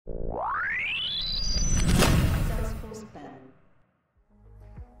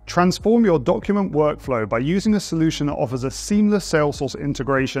Transform your document workflow by using a solution that offers a seamless Salesforce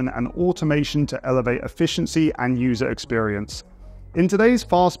integration and automation to elevate efficiency and user experience. In today's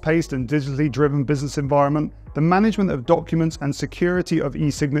fast-paced and digitally driven business environment, the management of documents and security of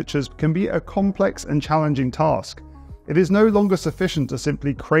e-signatures can be a complex and challenging task. It is no longer sufficient to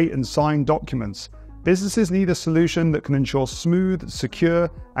simply create and sign documents. Businesses need a solution that can ensure smooth, secure,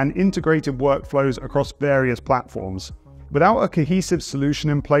 and integrated workflows across various platforms. Without a cohesive solution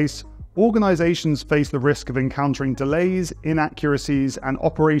in place, organizations face the risk of encountering delays, inaccuracies, and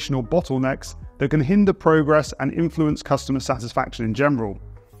operational bottlenecks that can hinder progress and influence customer satisfaction in general.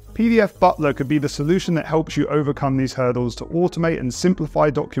 PDF Butler could be the solution that helps you overcome these hurdles to automate and simplify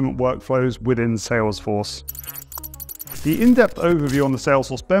document workflows within Salesforce. The in-depth overview on the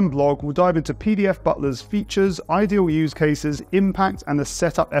Salesforce Ben blog will dive into PDF Butler's features, ideal use cases, impact, and the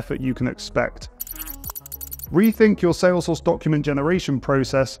setup effort you can expect. Rethink your Salesforce document generation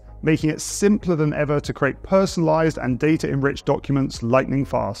process, making it simpler than ever to create personalized and data-enriched documents lightning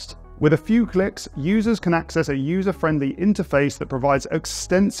fast. With a few clicks, users can access a user-friendly interface that provides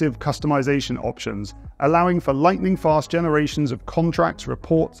extensive customization options, allowing for lightning-fast generations of contracts,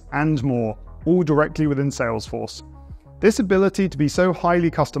 reports, and more, all directly within Salesforce. This ability to be so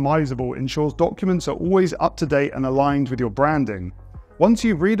highly customizable ensures documents are always up-to-date and aligned with your branding. Once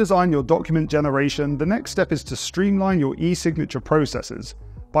you've redesigned your document generation, the next step is to streamline your e-signature processes.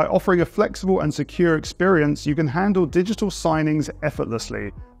 By offering a flexible and secure experience, you can handle digital signings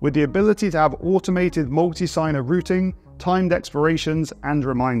effortlessly, with the ability to have automated multi-signer routing, timed expirations, and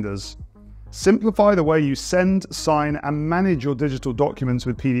reminders. Simplify the way you send, sign, and manage your digital documents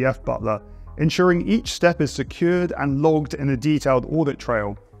with PDF Butler, ensuring each step is secured and logged in a detailed audit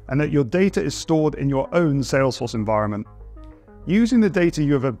trail, and that your data is stored in your own Salesforce environment. Using the data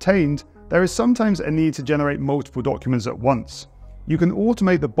you have obtained, there is sometimes a need to generate multiple documents at once. You can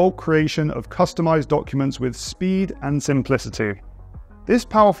automate the bulk creation of customized documents with speed and simplicity. This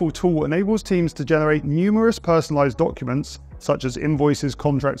powerful tool enables teams to generate numerous personalized documents, such as invoices,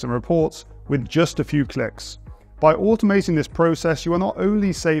 contracts, and reports, with just a few clicks. By automating this process, you are not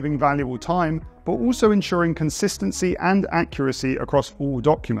only saving valuable time, but also ensuring consistency and accuracy across all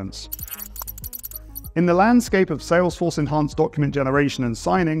documents. In the landscape of Salesforce-enhanced document generation and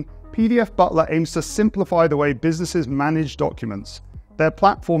signing, PDF Butler aims to simplify the way businesses manage documents. Their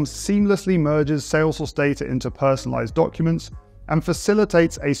platform seamlessly merges Salesforce data into personalized documents and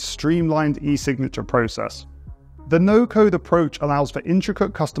facilitates a streamlined e-signature process. The no-code approach allows for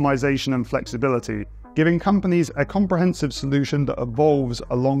intricate customization and flexibility, giving companies a comprehensive solution that evolves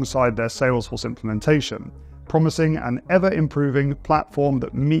alongside their Salesforce implementation, promising an ever-improving platform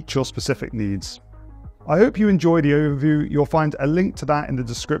that meets your specific needs. I hope you enjoyed the overview. You'll find a link to that in the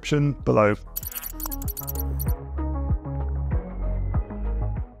description below.